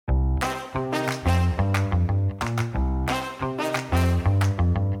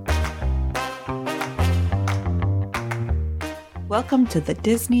Welcome to the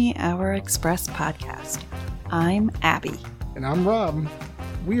Disney Hour Express podcast. I'm Abby. And I'm Rob.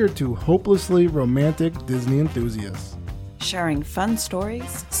 We are two hopelessly romantic Disney enthusiasts, Sharing fun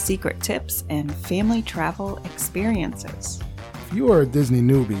stories, secret tips, and family travel experiences. If you are a Disney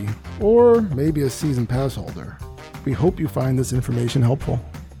newbie, or maybe a season pass holder, we hope you find this information helpful.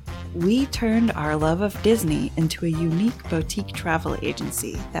 We turned our love of Disney into a unique boutique travel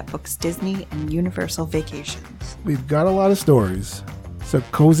agency that books Disney and Universal vacations. We've got a lot of stories, so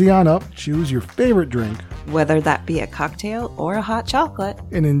cozy on up, choose your favorite drink, Whether that be a cocktail or a hot chocolate.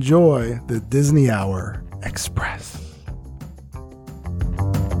 and enjoy the Disney Hour Express.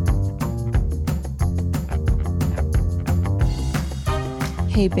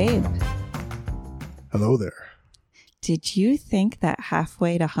 Hey babe, Hello there. did you think that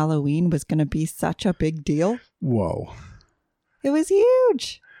halfway to Halloween was going to be such a big deal? Whoa. It was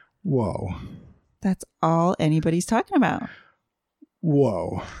huge. Whoa. That's all anybody's talking about.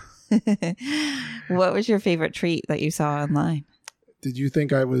 Whoa. What was your favorite treat that you saw online? Did you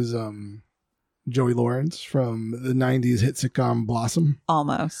think I was Joey Lawrence from the 90s hit sitcom Blossom?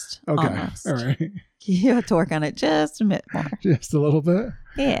 Almost. Okay. Almost. All right. You have to work on it just a bit more. Just a little bit?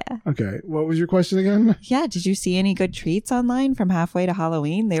 Yeah. Okay. What was your question again? Yeah. Did you see any good treats online from halfway to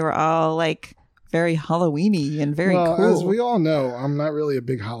Halloween? They were all like very Halloween-y and very well, cool. as we all know, I'm not really a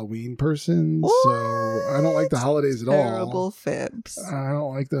big Halloween person, What? so I don't like the holidays at all. Terrible fibs. I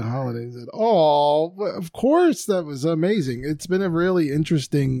don't like the holidays at all. But of course, that was amazing. It's been a really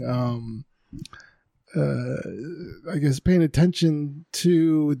interesting, I guess, paying attention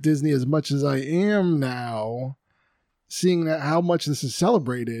to Disney as much as I am now, seeing that how much this is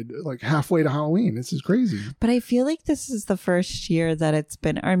celebrated, like halfway to Halloween. This is crazy. But I feel like this is the first year that it's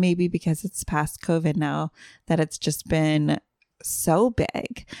been, or maybe because it's past COVID now, that it's just been so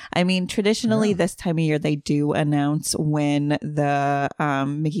big. I mean, traditionally this time of year, they do announce when the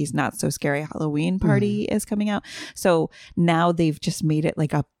Mickey's Not So Scary Halloween party is coming out. So now they've just made it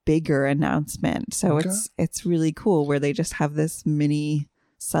like a bigger announcement. So Okay. it's really cool where they just have this mini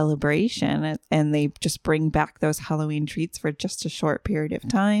celebration and they just bring back those Halloween treats for just a short period of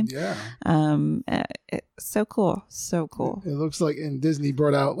time. Yeah. So cool. So cool. It looks like, and Disney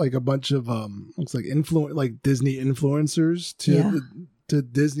brought out like a bunch of looks like Disney influencers to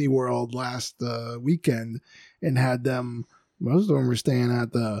Disney World last weekend, and had them. Most of them were staying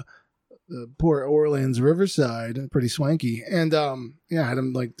at the Port Orleans Riverside, pretty swanky, and had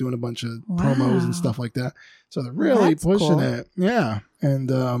them like doing a bunch of promos and stuff like that. So they're really That's pushing cool. it, yeah.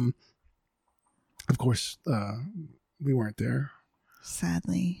 And of course, we weren't there,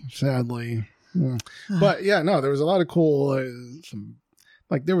 Sadly. sadly. But yeah, no, there was a lot of cool,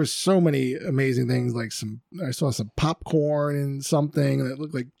 there was so many amazing things. Like I saw some popcorn and something that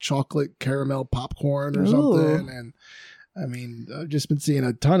looked like chocolate caramel popcorn or something. And I mean, I've just been seeing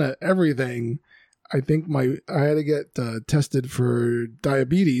a ton of everything. I think I had to get tested for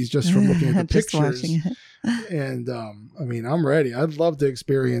diabetes just from looking at the Just pictures. watching it. And I mean, I'm ready. I'd love to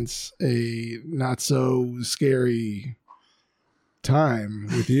experience a not so scary time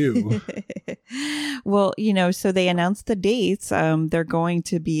with you. Well, so they announced the dates. They're going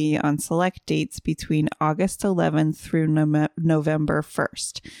to be on select dates between August 11th through November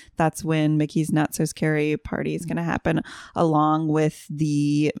 1st. That's when Mickey's Not So Scary party is going to happen, along with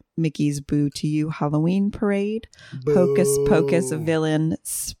the Mickey's Boo to You Halloween parade, Hocus Pocus Villain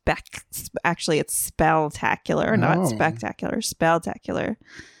Actually, it's Spelltacular, not Spectacular, Spelltacular.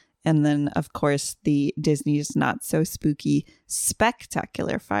 And then, of course, the Disney's Not So Spooky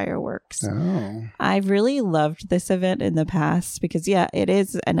Spectacular fireworks. Oh. I've really loved this event in the past because, it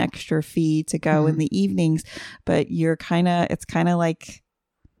is an extra fee to go in the evenings, but it's kind of like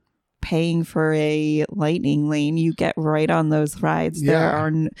paying for a lightning lane. You get right on those rides. Yeah. There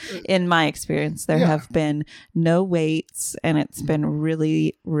are, in my experience, there have been no waits, and it's been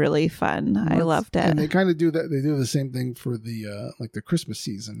really, really fun. I loved it. And they kind of do that. They do the same thing for the like the Christmas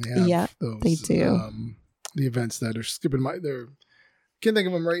season. They have those, they do. The events that are skipping can't think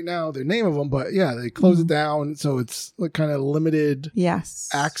of them right now, their name of them, but they close it down. So it's like kind of limited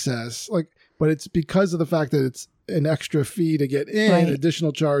access. But it's because of the fact that it's an extra fee to get in,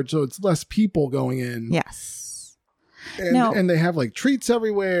 additional charge, so it's less people going in. Yes. And they have like treats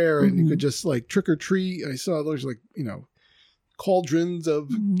everywhere, and you could just like trick or treat. I saw there's like, cauldrons of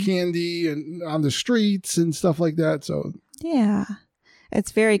candy and on the streets and stuff like that. So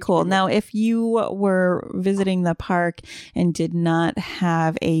It's very cool. Now, if you were visiting the park and did not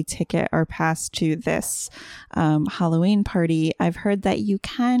have a ticket or pass to this Halloween party, I've heard that you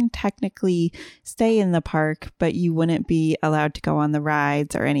can technically stay in the park, but you wouldn't be allowed to go on the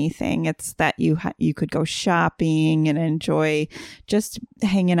rides or anything. It's that you could go shopping and enjoy just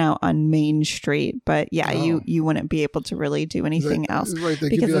hanging out on Main Street. But yeah, you wouldn't be able to really do anything else. Right, they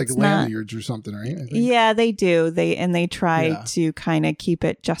give you like lanyards or something, right? Yeah, they do. They try to kind of keep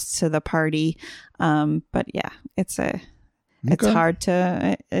it just to the party. But yeah, it's hard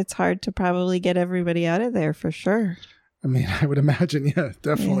to probably get everybody out of there for sure. I mean, I would imagine,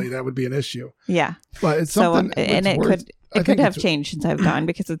 definitely that would be an issue. Yeah. But it's something and it could have changed since I've gone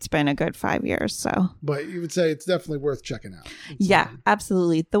because it's been a good 5 years. So, but you would say it's definitely worth checking out.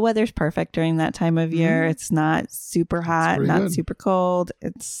 Absolutely. The weather's perfect during that time of year. It's not super hot, not super cold.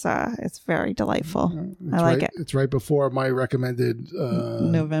 It's very delightful. I like it. It's right before my recommended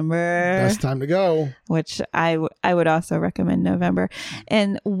November best time to go, which I would also recommend November.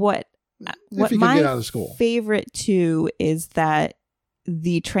 And what if you can get out of school. Favorite too is that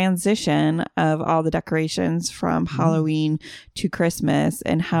the transition of all the decorations from Halloween to Christmas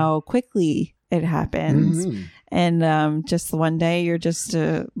and how quickly it happens. And just one day you're just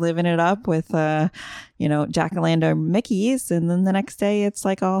living it up with jack-o'-lantern Mickeys, and then the next day it's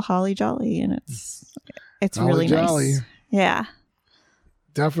like all holly jolly, and it's really nice. Yeah.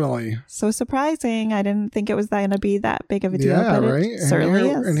 Definitely. So surprising. I didn't think it was going to be that big of a deal, but right? It certainly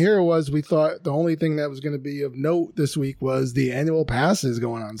is. And here it was, we thought the only thing that was going to be of note this week was the annual passes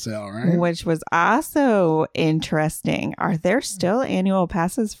going on sale, right? Which was also interesting. Are there still annual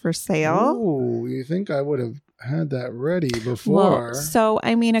passes for sale? Oh, you think I would have had that ready before? Well, so,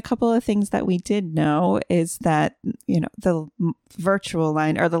 I mean, a couple of things that we did know is that, the virtual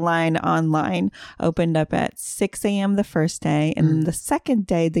line or the line online opened up at 6 a.m. the first day. And then the second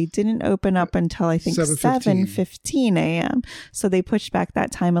day, they didn't open up until I think 7:15 a.m. So they pushed back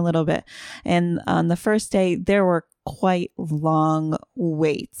that time a little bit. And on the first day, there were quite long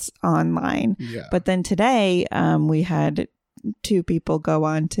waits online. Yeah. But then today, we had 2 people go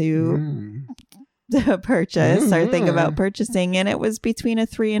on to purchase or think about purchasing, and it was between a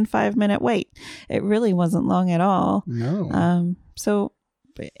 3 and 5 minute wait. It really wasn't long at all. No. So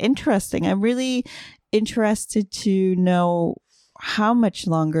interesting. I'm really interested to know how much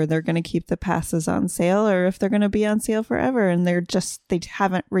longer they're going to keep the passes on sale, or if they're going to be on sale forever and they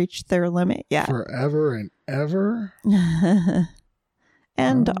haven't reached their limit yet. Forever and ever?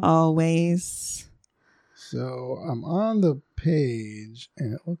 And always. So I'm on the page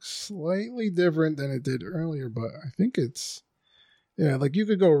and it looks slightly different than it did earlier, but I think it's, like you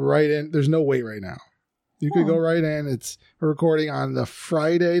could go right in. There's no wait right now. You could go right in. It's a recording on the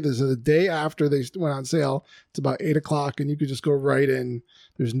Friday. This is the day after they went on sale. It's about 8 o'clock and you could just go right in.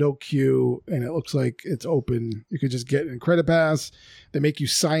 There's no queue and it looks like it's open. You could just get in Credit Pass. They make you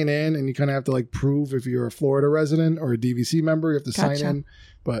sign in and you kind of have to like prove if you're a Florida resident or a DVC member. You have to sign in.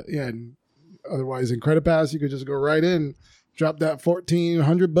 But otherwise, in Credit Pass, you could just go right in, drop that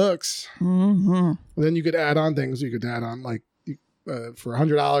 $1,400. Then you could add on things. You could add on for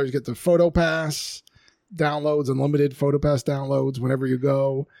 $100, you get the Photo Pass downloads, unlimited Photo Pass downloads whenever you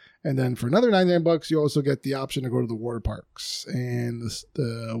go. And then for another $99, you also get the option to go to the water parks and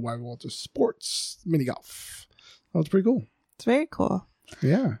the Wide Walter Sports mini golf. That was pretty cool. It's very cool.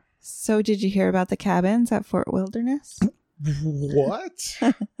 Yeah. So, did you hear about the cabins at Fort Wilderness? What?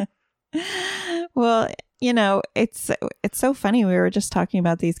 Well, it's so funny. We were just talking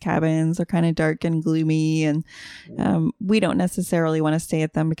about these cabins. They're kind of dark and gloomy, and we don't necessarily want to stay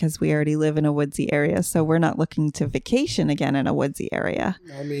at them because we already live in a woodsy area. So we're not looking to vacation again in a woodsy area.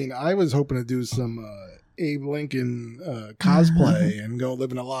 I mean, I was hoping to do some Abe Lincoln cosplay and go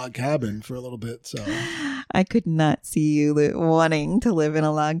live in a log cabin for a little bit. So I could not see you wanting to live in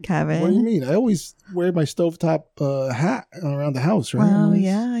a log cabin. What do you mean? I always wear my stovetop hat around the house, right? Oh,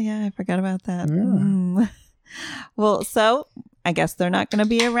 yeah. I forgot about that. Yeah. Well, so I guess they're not going to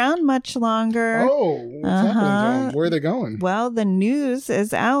be around much longer. Oh, what's happening? Where are they going? Well, the news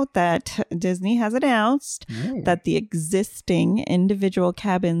is out that Disney has announced that the existing individual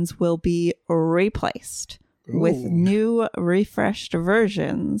cabins will be replaced with new, refreshed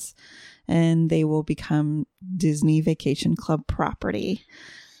versions, and they will become Disney Vacation Club property.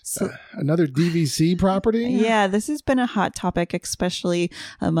 So, another DVC property? Yeah, this has been a hot topic, especially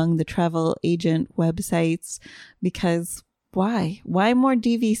among the travel agent websites, because why more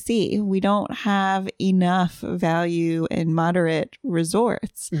DVC? We don't have enough value in moderate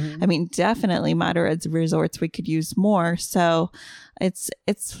resorts. I mean, definitely moderate resorts we could use more. So it's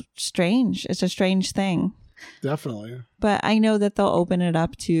strange. It's a strange thing. Definitely. But I know that they'll open it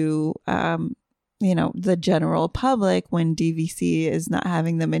up to, the general public when DVC is not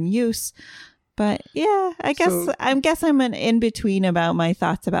having them in use. But yeah, I guess I'm an in-between about my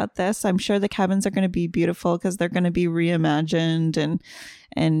thoughts about this. I'm sure the cabins are going to be beautiful because they're going to be reimagined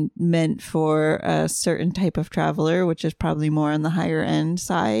and meant for a certain type of traveler, which is probably more on the higher end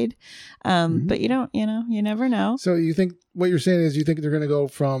side. But you never know. So you think what you're saying is you think they're going to go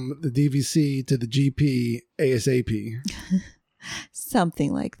from the DVC to the GP ASAP?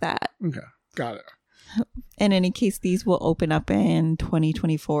 Something like that. Okay, got it. In any case, these will open up in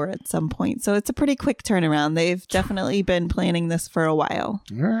 2024 at some point. So it's a pretty quick turnaround. They've definitely been planning this for a while.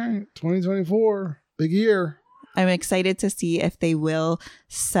 All right, 2024, big year. I'm excited to see if they will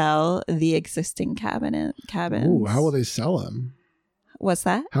sell the existing cabins. Ooh, how will they sell them? What's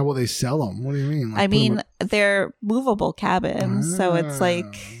that? How will they sell them? What do you mean? They're movable cabins. So it's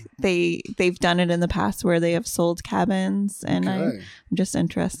like they've done it in the past where they have sold cabins. And I'm just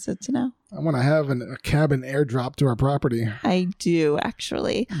interested to know. I want to have a cabin airdrop to our property. I do,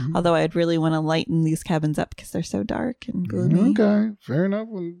 actually. Mm-hmm. Although I'd really want to lighten these cabins up because they're so dark and gloomy. Okay, fair enough.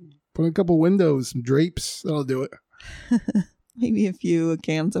 Put a couple windows, some drapes. That'll do it. Maybe a few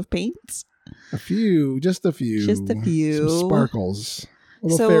cans of paint. Just a few. Some sparkles. A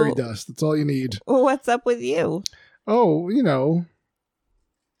little fairy dust. That's all you need. What's up with you? Oh,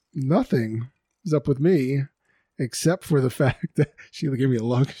 nothing is up with me except for the fact that she gave me a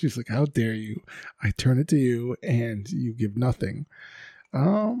look. She's like, how dare you? I turn it to you and you give nothing.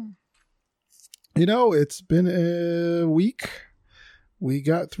 It's been a week. We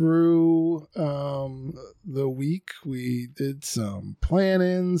got through the week. We did some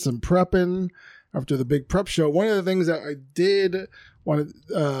planning, some prepping after the big prep show. One of the things that I did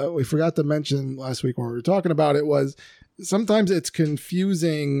we forgot to mention last week when we were talking about it was sometimes it's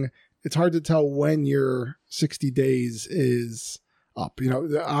confusing. It's hard to tell when your 60 days is up.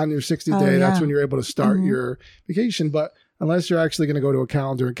 On your 60th day, that's when you're able to start your vacation. But unless you're actually going to go to a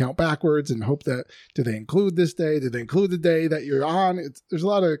calendar and count backwards and hope that, do they include this day? Do they include the day that you're on? There's a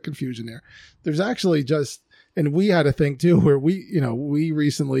lot of confusion there. There's actually and we had a thing too where we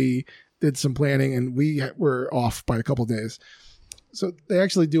recently did some planning and we were off by a couple of days. So they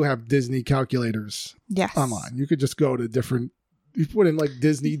actually do have Disney calculators online. You could just go to you put in like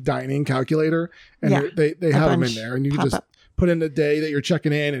Disney dining calculator and they have them in there and you can just put in the day that you're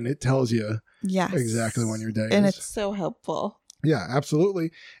checking in and it tells you exactly when your day is. And it's so helpful. Yeah,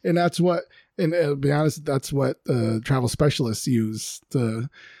 absolutely. And and to be honest, that's what travel specialists use to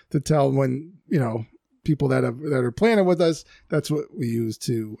tell when, people that are planning with us, that's what we use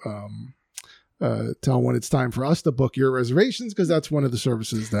to tell when it's time for us to book your reservations, because that's one of the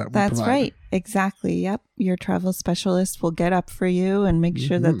services that we provide. That's right. Exactly. Yep. Your travel specialist will get up for you and make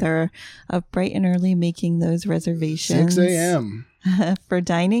sure that they're up bright and early making those reservations. 6 a.m. for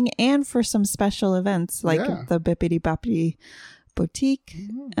dining and for some special events like the Bippity Boppity Boutique.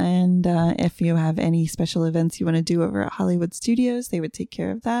 And if you have any special events you want to do over at Hollywood Studios, they would take care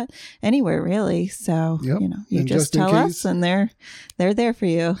of that anywhere, really. So, you just tell us and they're there for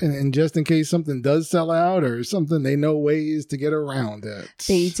you. And just in case something does sell out or something, they know ways to get around it.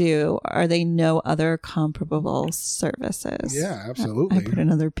 They do. Or they know other comparable services. Yeah, absolutely. I put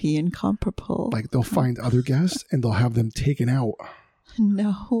another P in comparable. Like they'll find other guests and they'll have them taken out.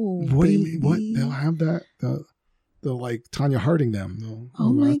 No. What do you mean? What? They'll have that? They'll like Tanya Harding them.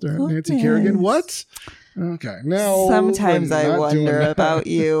 Oh my goodness. Nancy Kerrigan. What? Okay. No. Sometimes I wonder about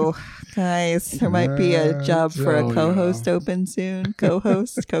you guys. There might be a job for a co-host open soon.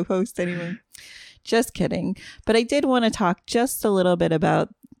 Co-host anyway. Just kidding. But I did want to talk just a little bit about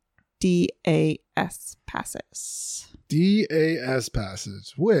DAS passes. DAS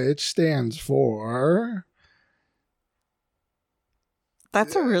passes, which stands for...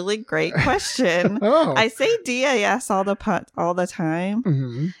 That's a really great question. I say DAS all the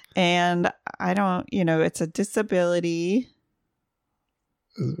time. And I don't, it's a disability.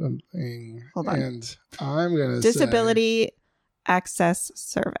 Hold on. And I'm going to Disability Access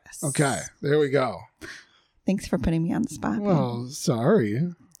Service. Okay, there we go. Thanks for putting me on the spot. Well, sorry.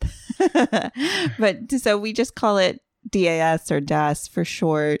 But so we just call it DAS or DAS for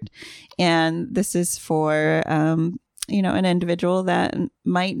short. And this is for... an individual that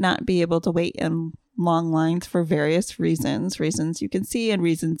might not be able to wait in long lines for various reasons you can see and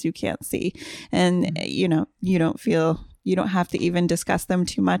reasons you can't see. And, you don't have to even discuss them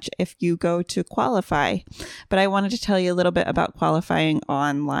too much if you go to qualify. But I wanted to tell you a little bit about qualifying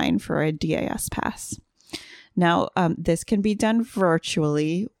online for a DAS pass. Now, this can be done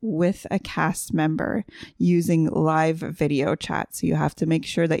virtually with a cast member using live video chat. So you have to make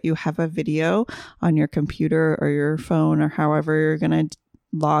sure that you have a video on your computer or your phone or however you're going to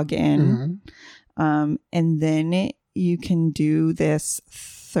log in. And then you can do this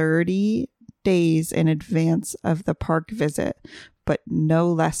 30 days in advance of the park visit, but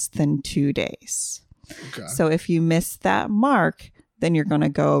no less than 2 days. Okay. So if you miss that mark, then you're going to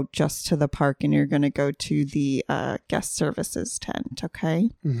go just to the park and you're going to go to the guest services tent. Okay.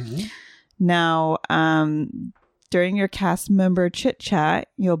 Now, during your cast member chit chat,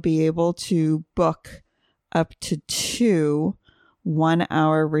 you'll be able to book up to 2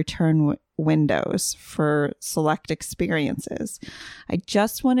 1-hour return windows for select experiences. I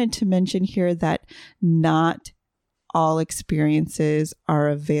just wanted to mention here that not all experiences are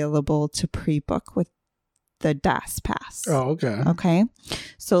available to pre-book with the DAS pass. Oh, okay. Okay.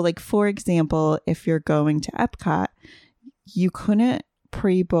 So like, for example, if you're going to Epcot, you couldn't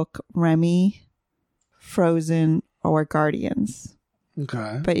pre-book Remy, Frozen, or Guardians.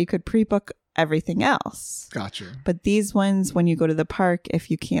 Okay. But you could pre-book everything else. Gotcha. But these ones, when you go to the park, if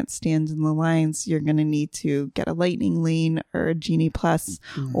you can't stand in the lines, you're going to need to get a Lightning Lane or a Genie Plus,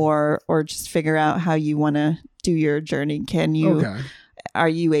 or just figure out how you want to do your journey. Can you, are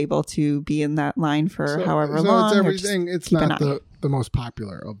you able to be in that line for however long? It's everything. It's not the most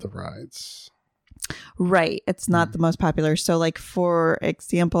popular of the rides. Right. It's not the most popular. So like, for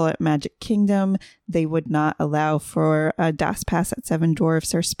example, at Magic Kingdom, they would not allow for a DAS pass at Seven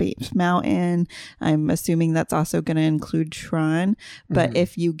Dwarfs or Space Mountain. I'm assuming that's also going to include Tron. But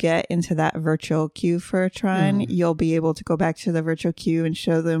if you get into that virtual queue for Tron, you'll be able to go back to the virtual queue and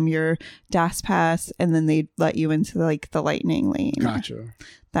show them your DAS pass, and then they let you into like the Lightning Lane. Gotcha.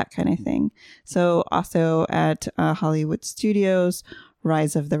 That kind of thing. So also at Hollywood Studios,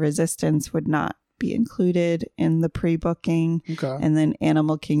 Rise of the Resistance would not be included in the pre-booking. And then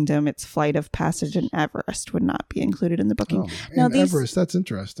Animal Kingdom, its Flight of Passage and Everest would not be included in the booking. Now Everest, that's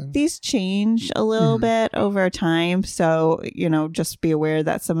interesting. These change a little bit over time, so just be aware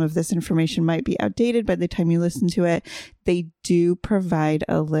that some of this information might be outdated by the time you listen to it. They do provide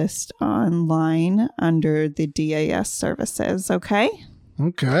a list online under the DAS services. Okay.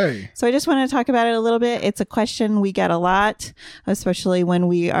 So I just want to talk about it a little bit. It's a question we get a lot, especially when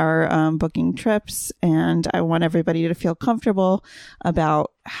we are booking trips, and I want everybody to feel comfortable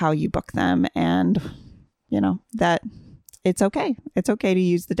about how you book them, and that it's okay. It's okay to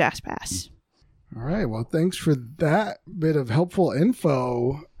use the DAS pass. All right. Well, thanks for that bit of helpful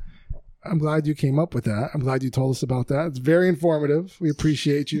info. I'm glad you came up with that. I'm glad you told us about that. It's very informative. We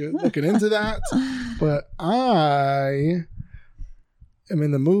appreciate you looking into that. But I'm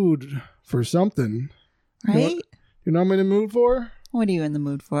in the mood for something. Right? You know what I'm in the mood for? What are you in the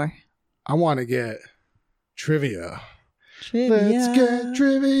mood for? I want to get trivia. Let's get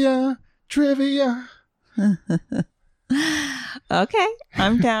trivia. Okay,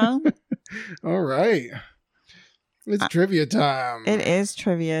 I'm down. All right. It's trivia time. It is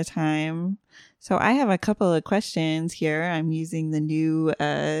trivia time. So I have a couple of questions here. I'm using the new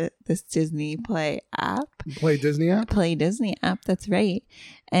this Disney Play app. Play Disney app? Play Disney app, that's right.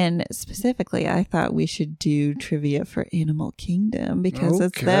 And specifically, I thought we should do trivia for Animal Kingdom because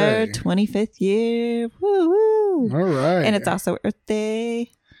it's their 25th year. Woo woo. All right. And it's also Earth Day.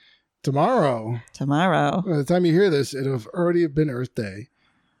 Tomorrow. By the time you hear this, it'll have already been Earth Day.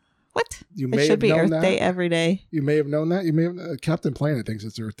 What? It should be Earth Day every day. You may have known that. You may have. Captain Planet thinks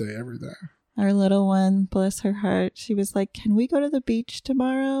it's Earth Day every day. Our little one, bless her heart, she was like, "Can we go to the beach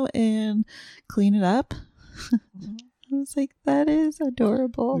tomorrow and clean it up?" I was like, that is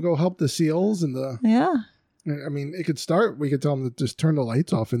adorable. We go help the seals and the... Yeah. I mean, it could start, we could tell them to just turn the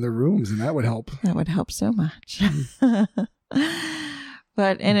lights off in their rooms, and that would help. That would help so much.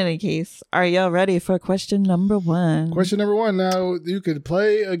 But in any case, are y'all ready for question number 1? Question number 1. Now, you could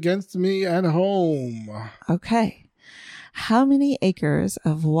play against me at home. Okay. How many acres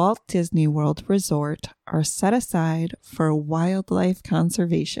of Walt Disney World Resort are set aside for wildlife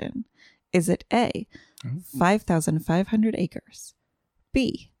conservation? Is it A, 5,500 acres,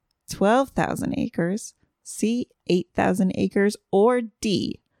 B, 12,000 acres, C, 8,000 acres, or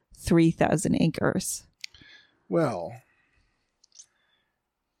D, 3,000 acres? Well,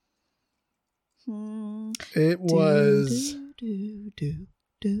 it was...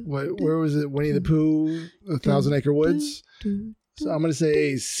 Where was it? Winnie the Pooh, 1,000 Acre Woods. So I'm going to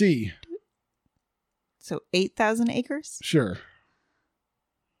say C. So 8,000 acres? Sure.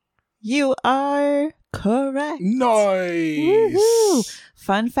 You are correct. Nice. Woohoo!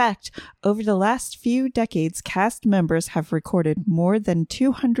 Fun fact, over the last few decades, cast members have recorded more than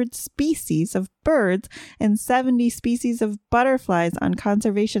 200 species of birds and 70 species of butterflies on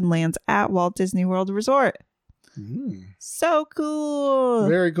conservation lands at Walt Disney World Resort. So cool.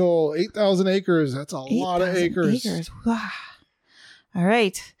 Very cool. 8,000 acres. That's a lot of acres. Wow. All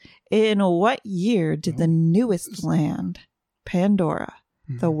right. In what year did the newest land, Pandora,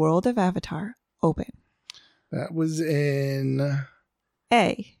 the world of Avatar, open? That was in...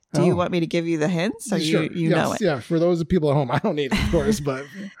 A. Do you want me to give you the hints? So sure. you know it. Yeah, for those people at home. I don't need it, of course, but...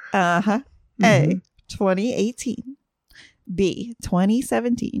 A. 2018. B.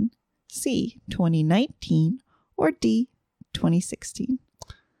 2017. C. 2019. Or D. 2016.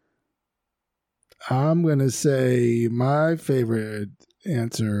 I'm going to say my favorite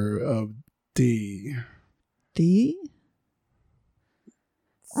answer of D. D?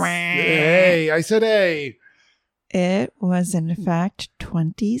 A. I said A. It was, in fact,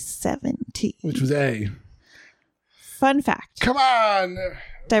 2017. Which was A. Fun fact. Come on!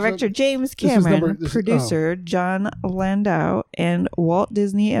 Director James Cameron, producer John Landau, and Walt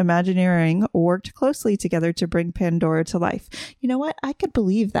Disney Imagineering worked closely together to bring Pandora to life. You know what? I could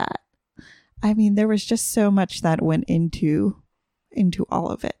believe that. I mean, there was just so much that went into all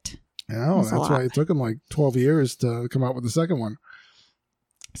of it. Yeah, that's why it took them like 12 years to come out with the second one.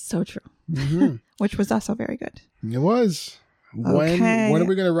 So true. Which was also very good. It was. When are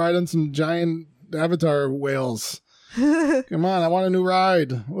we going to ride on some giant Avatar whales? Come on, I want a new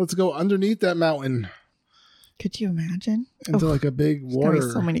ride. Let's go underneath that mountain. Could you imagine? Into like a big water.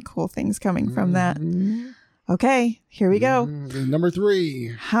 There's so many cool things coming from that. Okay, here we go. Number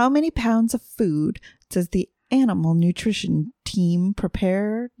 3. How many pounds of food does the animal nutrition team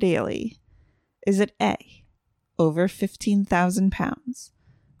prepare daily? Is it A, over 15,000 pounds?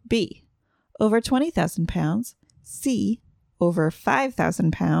 B, over 20,000 pounds? C, over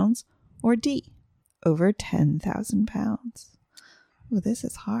 5,000 pounds? Or D, over 10,000 pounds? Oh, this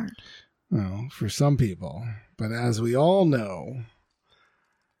is hard. Well, for some people. But as we all know,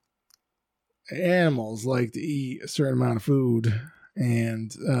 animals like to eat a certain amount of food.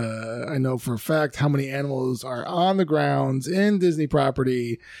 And I know for a fact how many animals are on the grounds in Disney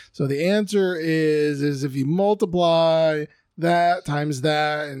property. So the answer is if you multiply that times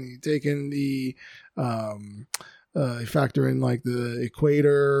that, and you take in the factor in like the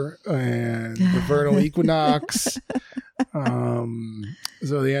equator and the vernal equinox.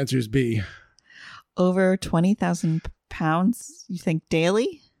 So the answer is B. Over 20,000 pounds, you think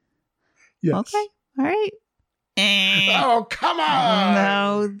daily? Yes. Okay. All right. Oh, come on.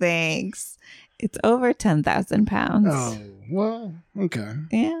 No, thanks. It's over 10,000 pounds. Oh, well, okay.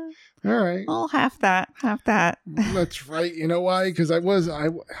 Yeah. All right. Well, half that. That's right. You know why? Because I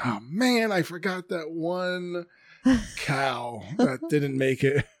forgot that one cow that didn't make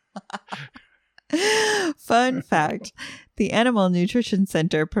it. Fun fact. The Animal Nutrition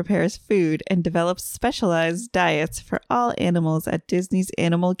Center prepares food and develops specialized diets for all animals at Disney's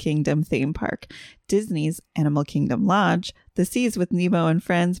Animal Kingdom theme park, Disney's Animal Kingdom Lodge, the Seas with Nemo and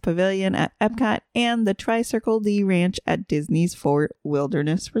Friends Pavilion at Epcot, and the Tri-Circle D Ranch at Disney's Fort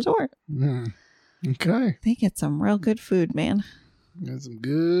Wilderness Resort. Okay. They get some real good food, man. Got some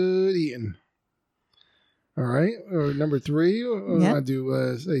good eating. All right. Number 3. Yep. I'll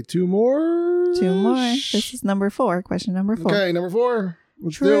do say 2 more. 2 more. This is number 4. Question number 4. Okay, number 4.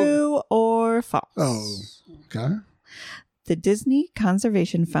 True or false? Oh, okay. The Disney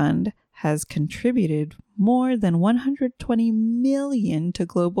Conservation Fund has contributed more than $120 million to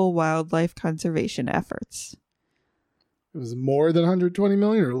global wildlife conservation efforts. It was more than 120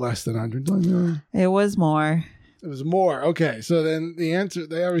 million or less than 120 million? It was more. It was more. Okay, so then the answer,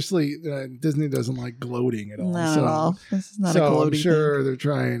 they obviously, Disney doesn't like gloating at all. Not at all. This is not a gloating I'm sure thing. They're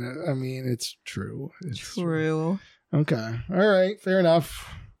trying to, I mean, it's true. It's True. Okay. All right. Fair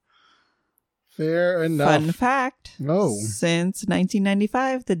enough. Fun fact. Oh. Since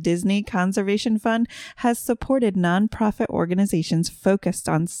 1995, the Disney Conservation Fund has supported nonprofit organizations focused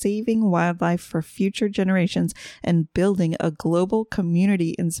on saving wildlife for future generations and building a global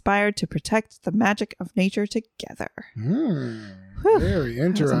community inspired to protect the magic of nature together. Very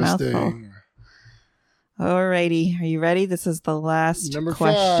interesting. Alrighty, are you ready? This is the last Number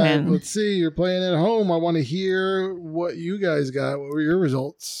question. 5. Let's see. You're playing at home. I want to hear what you guys got. What were your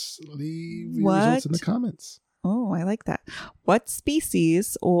results? Leave your results in the comments. Oh, I like that. What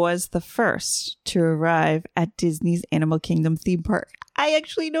species was the first to arrive at Disney's Animal Kingdom theme park? I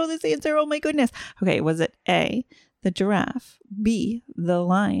actually know this answer. Oh my goodness. Okay, was it A, the giraffe, B, the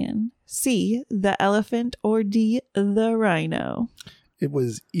lion, C, the elephant, or D, the rhino? It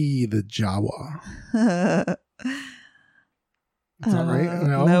was E, the Jawa. Is that right?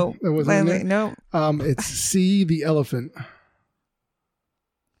 No, no, that wasn't it. No. It's C, the elephant.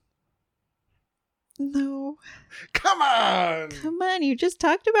 No. Come on, you just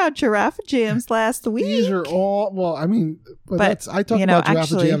talked about giraffe jams last week. These are all, well, I mean, but I talk about giraffe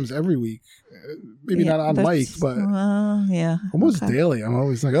jams every week. Maybe not on mic, but yeah, almost daily. I'm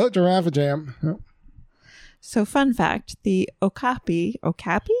always like, oh, giraffe jam. Yep. So fun fact, the okapi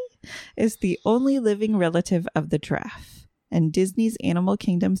is the only living relative of the giraffe, and Disney's Animal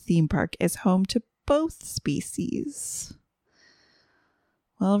Kingdom theme park is home to both species.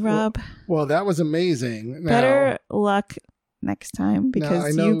 Well, Rob. Well, that was amazing. Better luck next time,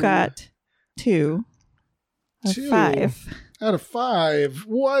 because you got 2 of 5. Out of 5.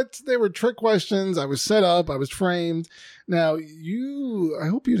 What? They were trick questions. I was set up. I was framed. Now, I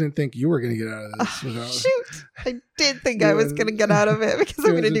hope you didn't think you were going to get out of this. Shoot. I did think I was going to get out of it because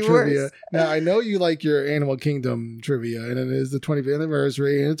I'm going to do trivia. Worse. Now, I know you like your Animal Kingdom trivia, and it is the 25th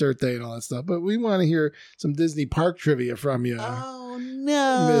anniversary, and it's Earth Day and all that stuff, but we want to hear some Disney park trivia from you. Oh,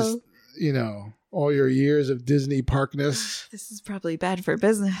 no. All your years of Disney parkness. This is probably bad for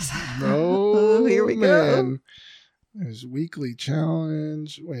business. Oh, here we go. There's weekly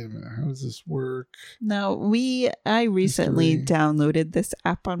challenge. Wait a minute. How does this work? No, I recently downloaded this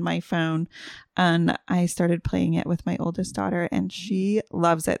app on my phone, and I started playing it with my oldest daughter, and she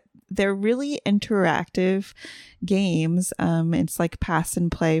loves it. They're really interactive games. It's like pass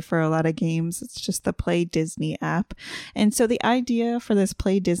and play for a lot of games. It's just the Play Disney app. And so the idea for this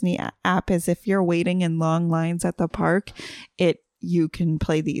Play Disney app is if you're waiting in long lines at the park, you can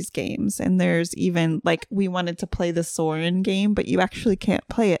play these games. And there's even we wanted to play the Soarin' game, but you actually can't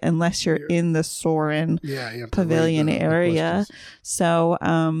play it unless you're in the Soarin' pavilion area. So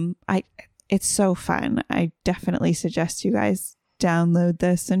it's so fun. I definitely suggest you guys download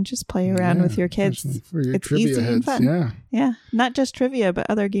this and just play around with your kids. For your it's trivia easy heads, and fun. Yeah. Not just trivia, but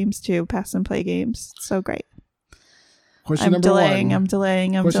other games too. Pass and play games. It's so great. Question number 1. I'm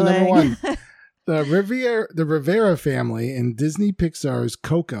delaying. Question number 1. The Rivera family in Disney Pixar's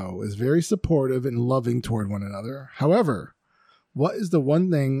Coco is very supportive and loving toward one another. However, what is the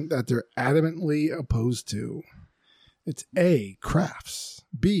one thing that they're adamantly opposed to? It's A, crafts,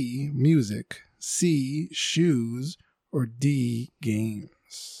 B, music, C, shoes, or D,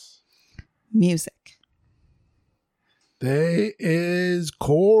 games. Music. That is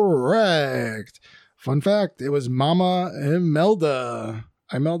correct. Fun fact, it was Mama Imelda,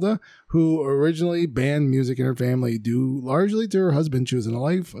 who originally banned music in her family due largely to her husband choosing a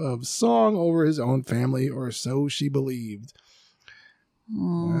life of song over his own family, or so she believed.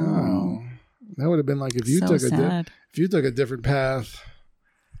 Wow. That would have been like if you took a different path.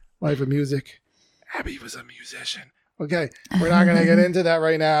 Life of music. Abby was a musician. Okay, we're not going to get into that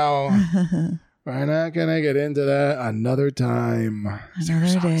right now. We're not going to get into that another time.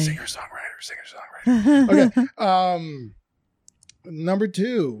 Singer-songwriter. Okay. Number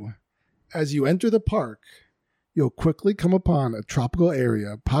 2, as you enter the park, you'll quickly come upon a tropical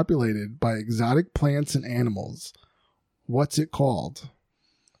area populated by exotic plants and animals. What's it called?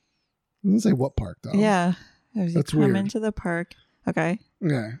 It doesn't say what park, though. Yeah. As you come into the park. Okay.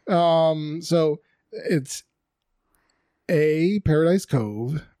 Okay. So it's A, Paradise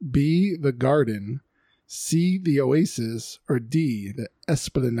Cove, B, the Garden, C, the Oasis, or D, the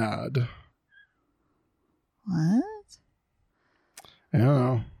Esplanade. What? I don't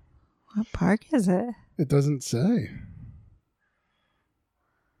know. What park is it? It doesn't say.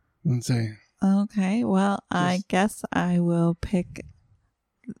 It doesn't say. Okay, well, I guess I will pick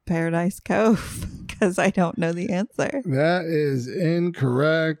Paradise Cove because I don't know the answer. That is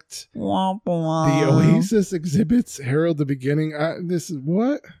incorrect. Womp womp. The Oasis exhibits herald the beginning. This is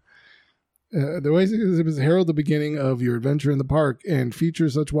what? The Oasis exhibits herald the beginning of your adventure in the park and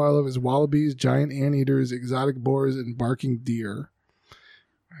features such wildlife as wallabies, giant anteaters, exotic boars, and barking deer.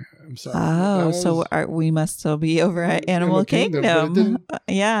 I'm sorry. Oh, so we must still be over at Animal Kingdom.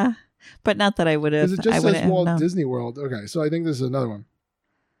 Yeah, but not that I would have. It just says Walt Disney World. Okay, so I think this is another one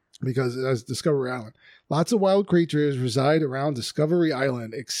because it has Discovery Island. Lots of wild creatures reside around Discovery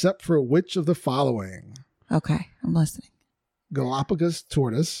Island, except for which of the following? Okay, I'm listening. Galapagos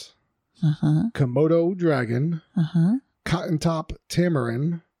tortoise, Komodo dragon, cotton top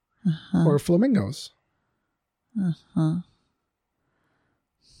tamarin, or flamingos.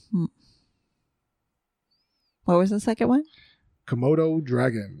 What was the second one? Komodo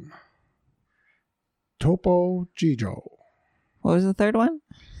dragon. Topo Gijo. What was the third one?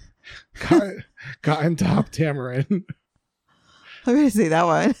 Cotton top tamarin. I'm going to see that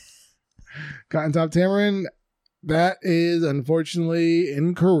one. Cotton top tamarin. That is unfortunately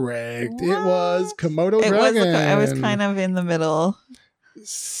incorrect. What? It was Komodo dragon. I was kind of in the middle.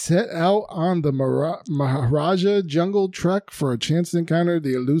 Set out on the Maharaja jungle trek for a chance to encounter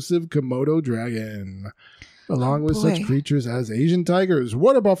the elusive Komodo dragon, along with such creatures as Asian tigers,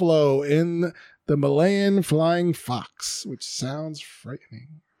 water buffalo, and the Malayan flying fox, which sounds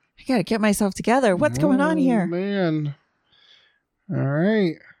frightening. I gotta get myself together. What's going on here? Man. All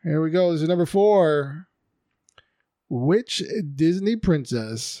right. Here we go. This is number 4. Which Disney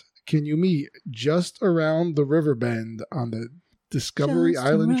princess can you meet just around the river bend on the Discovery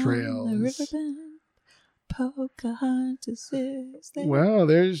Island trails? Pocahontas is there. Well,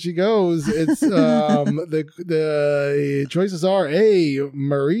 there she goes. It's the choices are A,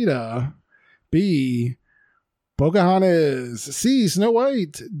 Merida, B, Pocahontas, C, Snow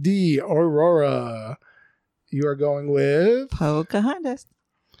White, D, Aurora. You are going with Pocahontas.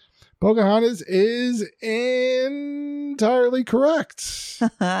 Pocahontas is entirely correct.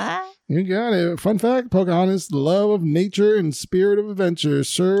 You got it. Fun fact, Pocahontas' love of nature and spirit of adventure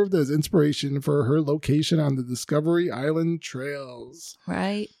served as inspiration for her location on the Discovery Island trails.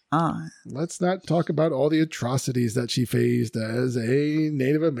 Right on. Let's not talk about all the atrocities that she faced as a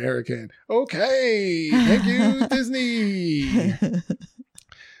Native American. Okay. Thank you, Disney.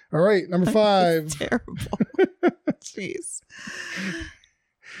 All right, number 5. Terrible. Jeez.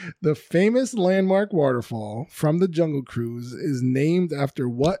 The famous landmark waterfall from the Jungle Cruise is named after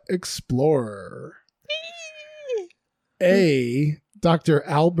what explorer? A, Dr.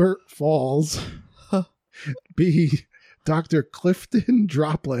 Albert Falls. B, Dr. Clifton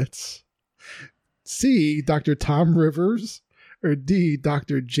Droplets. C, Dr. Tom Rivers. Or D,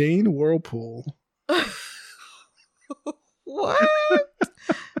 Dr. Jane Whirlpool. What?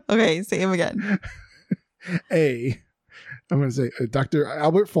 Okay, say him again. A, I'm going to say Dr.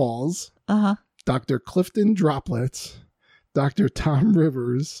 Albert Falls, Dr. Clifton Droplets, Dr. Tom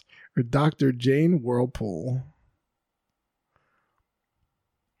Rivers, or Dr. Jane Whirlpool.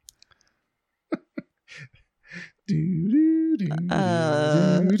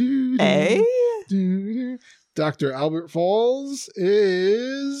 A? Dr. Albert Falls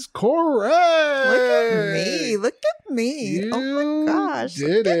is correct. Look at me. You oh my gosh.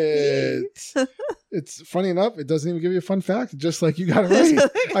 Did it. It's funny enough, it doesn't even give you a fun fact, just like you got it right.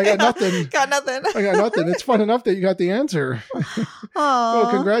 I got nothing. I got nothing. It's fun enough that you got the answer. Well,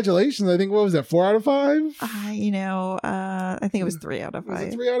 congratulations. I think, what was that, 4 out of 5? I think it was 3 out of 5. Was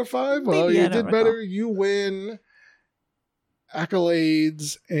it 3 out of 5? Well, Maybe, you did better. You win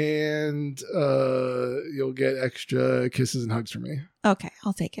accolades, and you'll get extra kisses and hugs from me. Okay,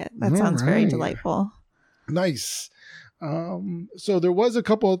 I'll take it. That sounds very delightful. Nice. So there was a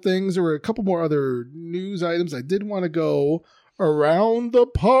couple of things. There were a couple more other news items. I did want to go around the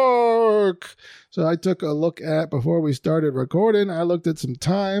park. So I took a look at, before we started recording, I looked at some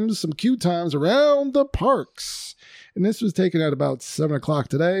queue times around the parks. And this was taken at about 7 o'clock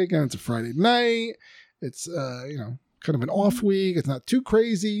today. Again, it's a Friday night. It's, kind of an off week. It's not too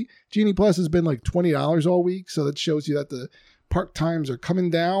crazy. Genie Plus has been like $20 all week. So that shows you that the park times are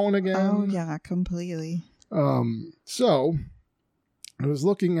coming down again. Oh, yeah, completely. So I was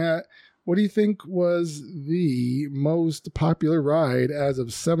looking at, what do you think was the most popular ride as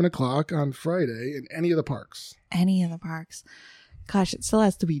of 7 o'clock on Friday in any of the parks? Any of the parks. Gosh, it still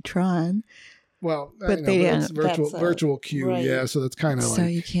has to be Tron. Well, but it's virtual queue, right. Yeah. So that's kind of so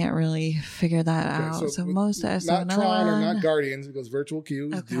you can't really figure that out. So most not Tron or not Guardians, because virtual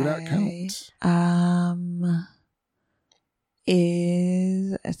queues do not count.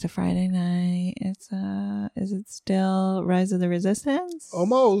 It's a Friday night. Is it still Rise of the Resistance?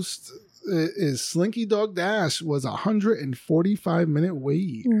 Almost. Is Slinky Dog Dash was 145-minute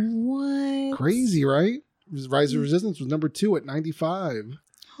wait. What? Crazy, right? Rise of the Resistance was number 2 at 95.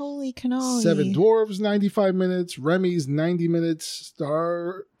 Holy cannoli. 7 Dwarves, 95 minutes. Remy's 90 minutes.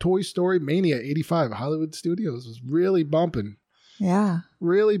 Toy Story Mania, 85. Hollywood Studios was really bumping. Yeah.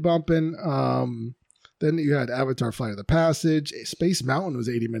 Really bumping. Then you had Avatar Flight of the Passage. Space Mountain was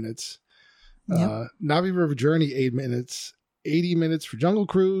 80 minutes. Yep. Navi River Journey, 8 minutes. 80 minutes for Jungle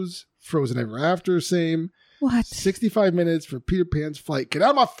Cruise. Frozen Ever After, same. What? 65 minutes for Peter Pan's Flight. Get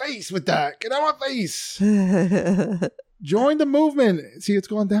out of my face with that. Get out of my face. Join the movement. See, it's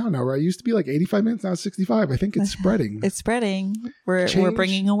gone down now, right? It used to be like 85 minutes, now it's 65. I think it's spreading. It's spreading. We're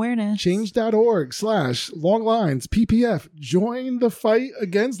bringing awareness. Change.org/long lines PPF. Join the fight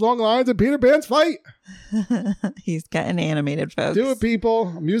against long lines and Peter Pan's Flight. He's getting animated, folks. Do it, people.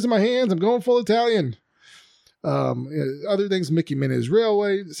 I'm using my hands. I'm going full Italian. Other things, Mickey Minnie's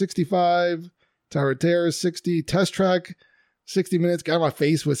Railway, 65. Tower Terrace, 60. Test Track, 60 minutes. Got my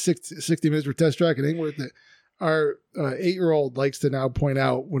face with 60 minutes for Test Track. It ain't worth it. our 8-year-old likes to now point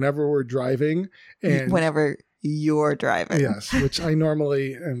out whenever we're driving and whenever you're driving. Yes, which I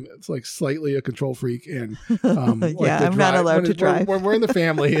normally am. It's like slightly a control freak, and like yeah, I'm not allowed to drive. When we're in the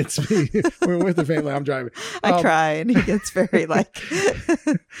family, it's me. When we're with the family, I'm driving. I try, and he gets very like,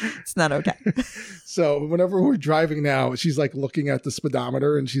 it's not okay. So whenever we're driving now, she's like looking at the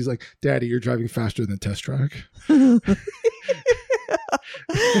speedometer, and she's like, "Daddy, you're driving faster than Test Track."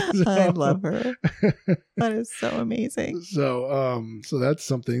 I love her. That is so amazing. So that's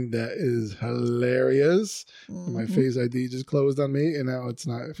something that is hilarious. Mm-hmm. My Face ID just closed on me, and now it's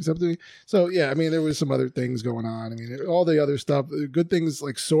not accepting me. So yeah, I mean, there was some other things going on. I mean, all the other stuff, good things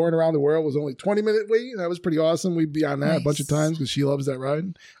like Soaring Around the World was only 20-minute wait. That was pretty awesome. We'd be on that a bunch of times because she loves that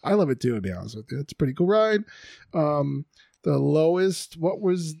ride. I love it too, to be honest with you. It's a pretty cool ride. The lowest, what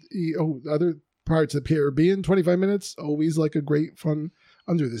was the other parts of the Caribbean, 25 minutes, always like a great fun.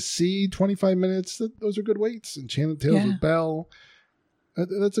 Under the Sea, 25 minutes, those are good waits. Enchanted Tales with Belle,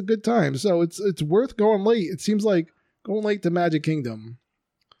 that's a good time. So it's worth going late. It seems like going late to Magic Kingdom,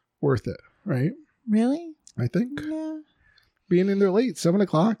 worth it, right? Really? I think. Yeah. Being in there late, 7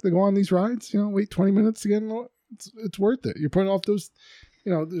 o'clock to go on these rides, wait 20 minutes to get in, it's worth it. You're putting off those,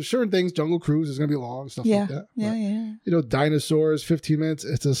 there's certain things, Jungle Cruise is going to be long, stuff like that. Yeah. Dinosaurs, 15 minutes,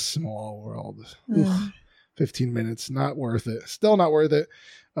 it's a small world. 15 minutes, not worth it. Still not worth it.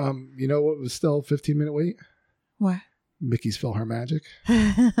 You know what was still 15-minute wait? What? Mickey's PhilharMagic.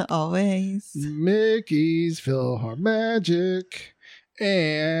 Always. Mickey's PhilharMagic.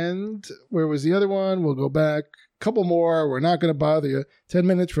 And where was the other one? We'll go back. A couple more. We're not going to bother you. 10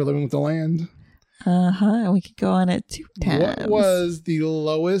 minutes for Living with the Land. We could go on it 2 times. What was the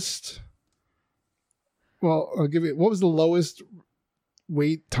lowest? Well, I'll give you. What was the lowest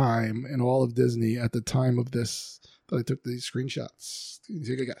wait time in all of Disney at the time of this that I took these screenshots? Can you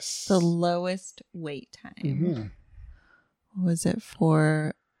take a guess? The lowest wait time. Mm-hmm. Was it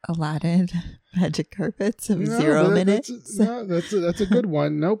for Aladdin Magic Carpets of 0 minutes? That's a good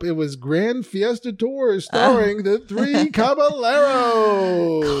one. Nope, it was Grand Fiesta Tour starring the 3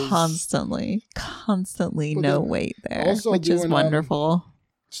 Caballeros. Constantly no wait there, which is wonderful.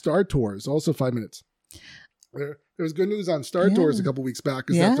 Star Tours, also 5 minutes. There was good news on Star Tours a couple weeks back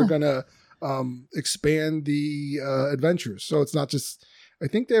is that they're going to expand the adventures. So it's not just, I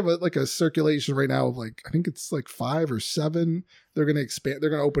think they have a circulation right now of I think it's 5 or 7. They're going to expand, they're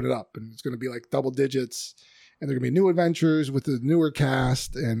going to open it up and it's going to be double digits and they're going to be new adventures with the newer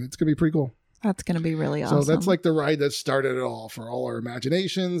cast and it's going to be pretty cool. That's going to be really awesome. So that's the ride that started it all for all our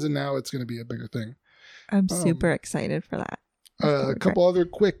imaginations and now it's going to be a bigger thing. I'm super excited for that. A couple other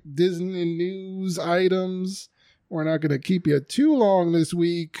quick Disney news items. We're not going to keep you too long this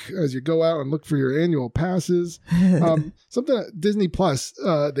week as you go out and look for your annual passes. Something Disney Plus,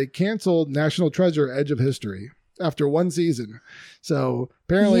 they canceled National Treasure: Edge of History after 1 season. So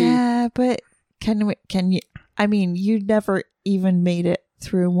apparently, yeah, but can you? I mean, you never even made it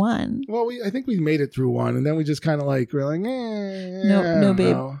through 1. Well, I think we made it through 1, and then we just kind of we're like, no,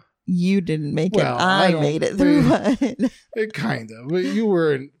 babe. know. You didn't make it. I made it through 1. It kind of. You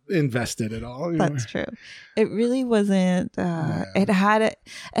weren't invested at all. That's true. It really wasn't. It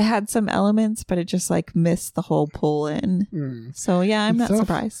had some elements, but it just missed the whole pull in. So yeah, I'm not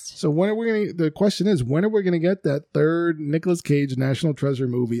surprised. So when are we going to? The question is, when are we going to get that 3rd Nicolas Cage National Treasure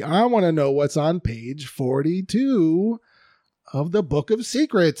movie? I want to know what's on page 42 of the Book of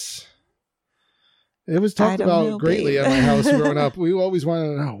Secrets. It was talked about greatly at my house growing up. We always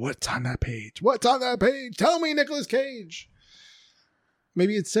wanted to know what's on that page. What's on that page? Tell me, Nicolas Cage.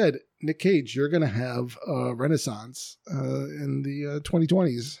 Maybe it said, Nick Cage, you're going to have a renaissance in the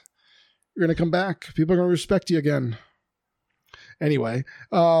 2020s. You're going to come back. People are going to respect you again. Anyway,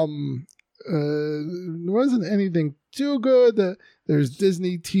 there wasn't anything too good. There's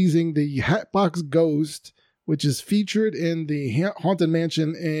Disney teasing the Hatbox Ghost, which is featured in the Haunted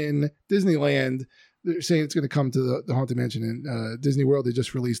Mansion in Disneyland. They're saying it's going to come to the Haunted Mansion in Disney World. They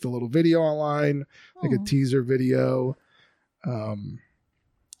just released a little video online, a teaser video.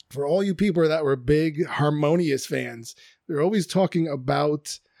 For all you people that were big Harmonious fans, they're always talking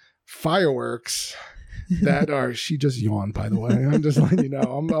about fireworks that are, she just yawned, by the way. I'm just letting you know.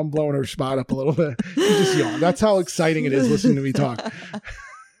 I'm blowing her spot up a little bit. She just yawned. That's how exciting it is listening to me talk.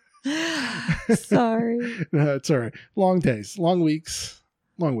 Sorry. It's all right. Long days, long weeks.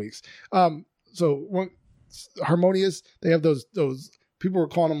 So Harmonious, they have those people were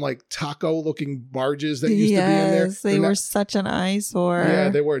calling them taco looking barges that used to be in there. Yes, they were such an eyesore. Yeah,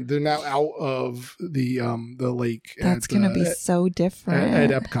 they were. They're now out of the lake. That's going to be so different at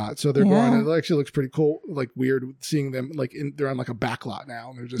Epcot. So they're going. It actually looks pretty cool. Weird seeing them they're on a back lot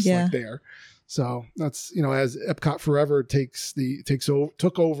now, and they're just there. So that's, as Epcot Forever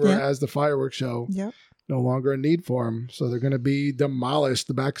took over as the fireworks show. Yep. No longer a need for them. So they're going to be demolished,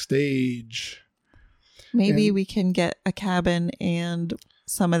 the backstage. Maybe we can get a cabin and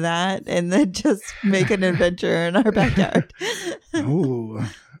some of that and then just make an adventure in our backyard. Oh,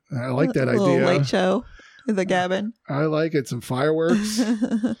 I like that idea. A little light show in the cabin. I like it. Some fireworks,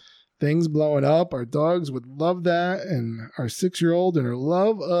 things blowing up. Our dogs would love that. And our 6-year-old and her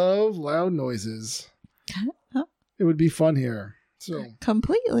love of loud noises. It would be fun here. So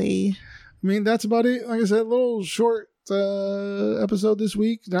completely. I mean, that's about it. Like I said, a little short episode this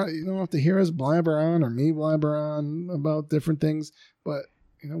week. You don't have to hear us blabber on or me blabber on about different things, but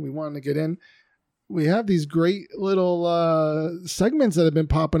we wanted to get in. We have these great little segments that have been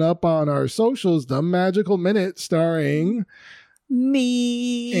popping up on our socials. The Magical Minute, starring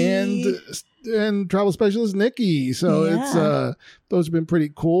me and travel specialist Nikki. So it's those have been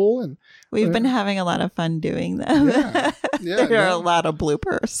pretty cool, and we've been having a lot of fun doing them. There are a lot of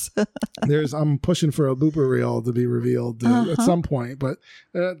bloopers. I'm pushing for a blooper reel to be revealed at some point, but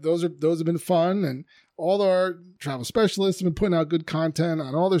those have been fun, and all our travel specialists have been putting out good content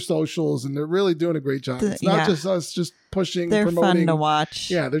on all their socials, and they're really doing a great job. It's not just us just pushing, they're promoting. Fun to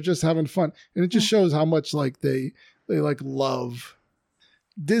watch. Yeah, they're just having fun, and it just shows how much they love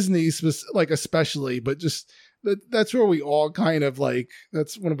Disney, especially, but just that's where we all kind of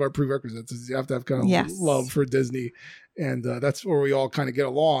that's one of our prerequisites is you have to have kind of love for Disney, and that's where we all kind of get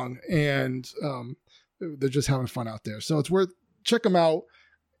along, and they're just having fun out there. So it's worth check them out.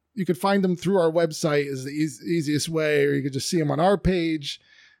 You could find them through our website is the easiest way, or you could just see them on our page,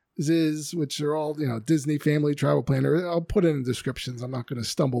 which are all Disney Family Travel Planner. I'll put it in the descriptions. I'm not going to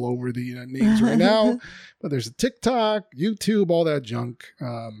stumble over the names right now, but there's a TikTok, YouTube, all that junk.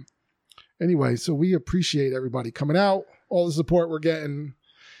 Anyway, so we appreciate everybody coming out, all the support we're getting.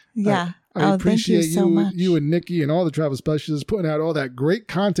 Yeah. I appreciate thank you so much. You and Nikki and all the travel specialists putting out all that great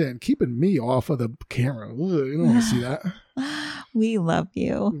content, keeping me off of the camera. Ugh, you don't want to see that. We love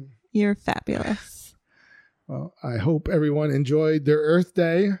you. You're fabulous. Well, I hope everyone enjoyed their Earth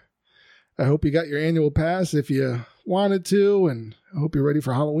Day. I hope you got your annual pass if you wanted to, and I hope you're ready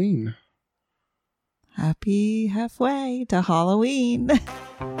for Halloween. Happy halfway to Halloween.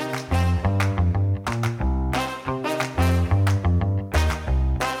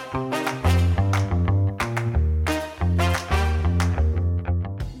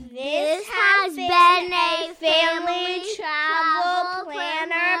 This has been a Family Travel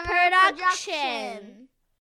Planner production.